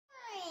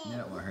No,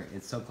 it won't hurt.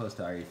 It's so close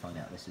to already falling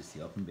out. Let's just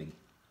see. Open big.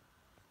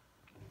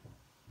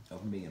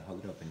 Open big and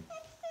hold it open.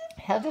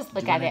 He'll just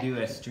look at it. Do you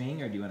want to do a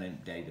string or do you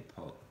want Daddy to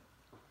pull?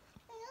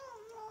 I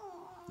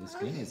don't know. The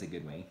string is a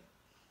good way.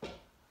 So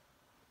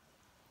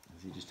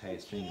you just tie a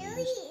string and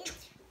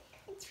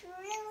It's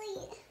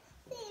really,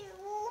 it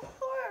will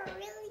hurt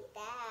really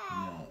bad.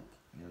 No,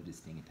 it'll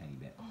just sting a tiny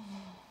bit.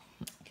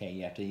 Okay,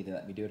 you have to either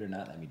let me do it or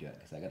not let me do it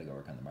because I got to go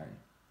work on the barn.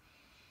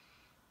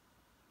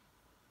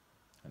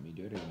 Let me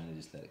do it or you want to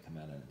just let it come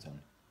out on its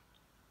own?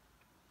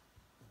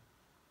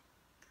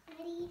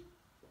 Ready?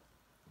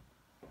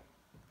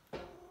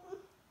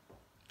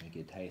 You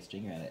could tie a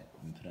string around it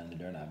and put it on the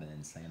doorknob and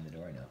then slam the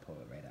door and it'll pull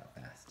it right out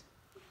fast.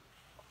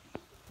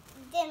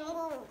 Then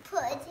we'll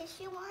put a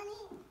tissue on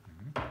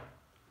it.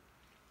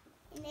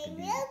 And they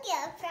will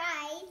get a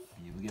prize.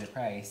 You will get a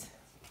prize.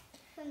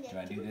 Do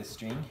I do this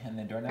string and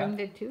the doorknob? From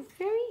the Tooth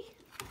Fairy?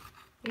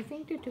 You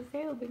think the Tooth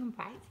Fairy will bring a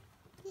prize?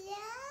 Yeah.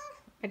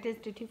 What does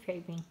the Tooth Fairy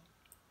bring?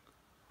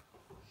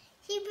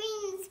 She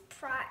brings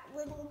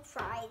little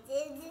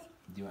prizes.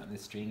 Do you want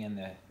this string and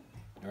the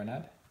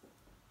doorknob?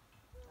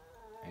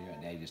 Or you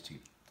want Daddy just to?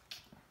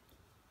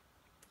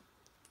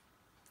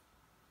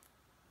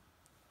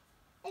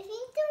 I think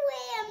the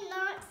way I'm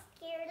not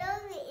scared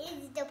of it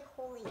is the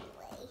pulling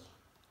way.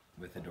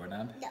 With the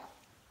doorknob? No.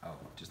 Oh,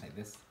 just like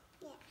this?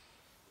 Yeah.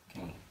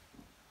 Okay.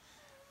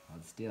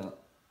 Hold still.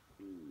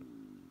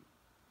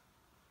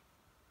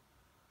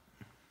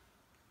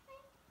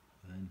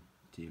 1,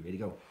 2, ready,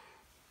 go.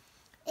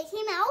 It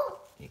came out?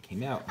 It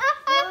came out.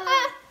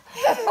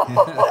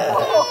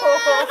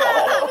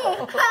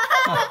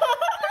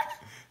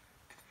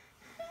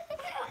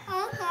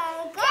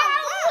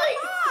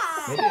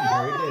 It didn't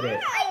hurt, did it?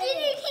 I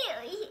didn't hear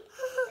it.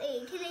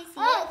 Wait, can I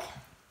see it?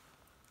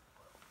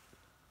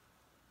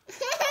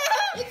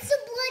 It's so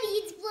bloody.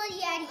 It's bloody,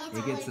 Addie.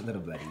 It gets a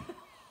little bloody.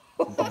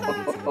 Sometimes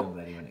it gets a little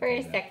bloody when it For a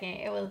comes out. second.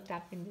 It will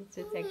stop in just a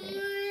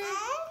second.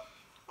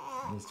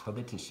 Just hold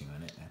the tissue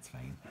on it. That's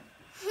fine.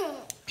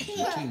 There's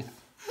your tooth.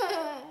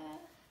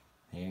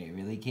 There it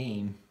really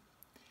came.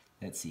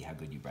 Let's see how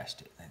good you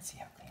brushed it. Let's see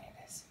how clean it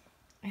is.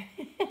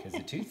 Because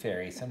the Tooth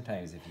Fairy,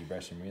 sometimes if you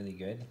brush them really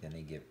good, then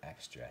they give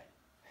extra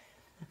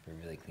for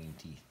really clean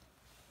teeth.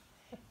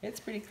 It's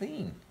pretty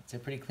clean. It's a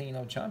pretty clean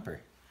old chomper.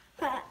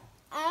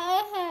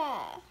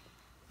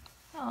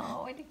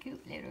 Oh, what a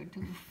cute little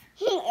tooth.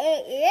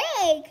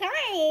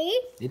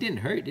 It didn't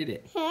hurt, did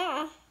it?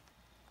 Yeah.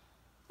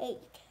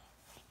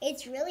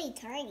 It's really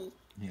tiny.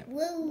 Yeah.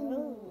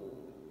 Whoa.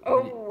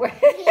 Oh.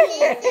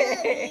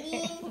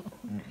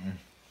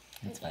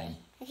 It's fine.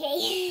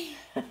 Okay.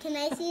 Can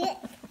I see it?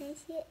 Can I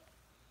see it?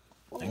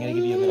 I'm going to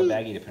give you a little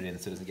baggie to put in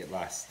so it doesn't get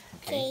lost.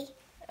 Okay?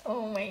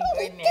 Oh my It's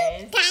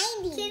goodness.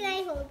 tiny. Can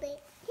I hold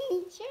it?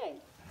 Sure.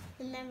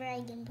 Remember,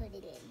 I can put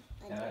it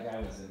in. That guy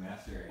was a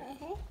master.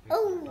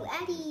 Oh,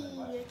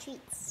 Addie, your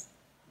treats.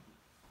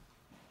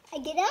 I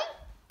get them?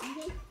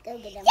 Go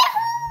get them.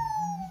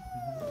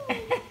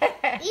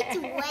 It's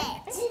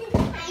wet.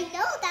 I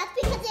know. That's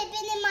because I've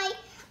been in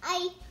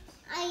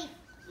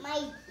my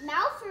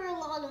mouth for a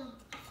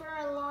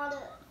lot of.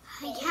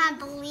 I can't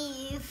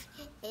believe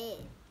it.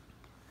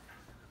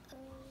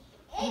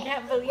 You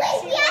can't believe Wait,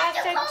 she we have lost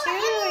to her call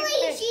Emily.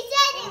 tooth. She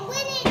said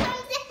when it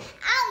comes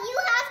out, you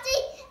have to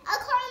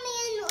call me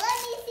and let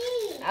me see.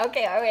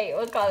 Okay, alright,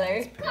 we'll call her.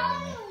 Call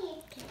Emily.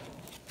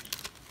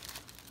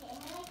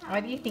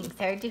 What do you think,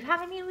 Sarah? Do you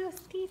have any loose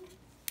teeth?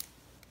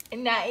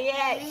 Not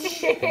yet.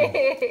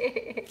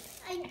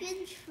 I've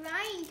been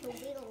trying to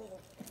whittle.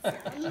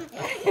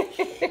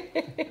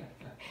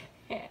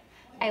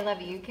 I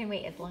love you. You can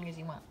wait as long as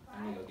you want.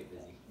 I'm going to go get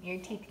busy. Your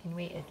teeth can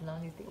wait as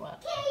long as they want.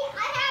 Okay, I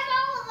have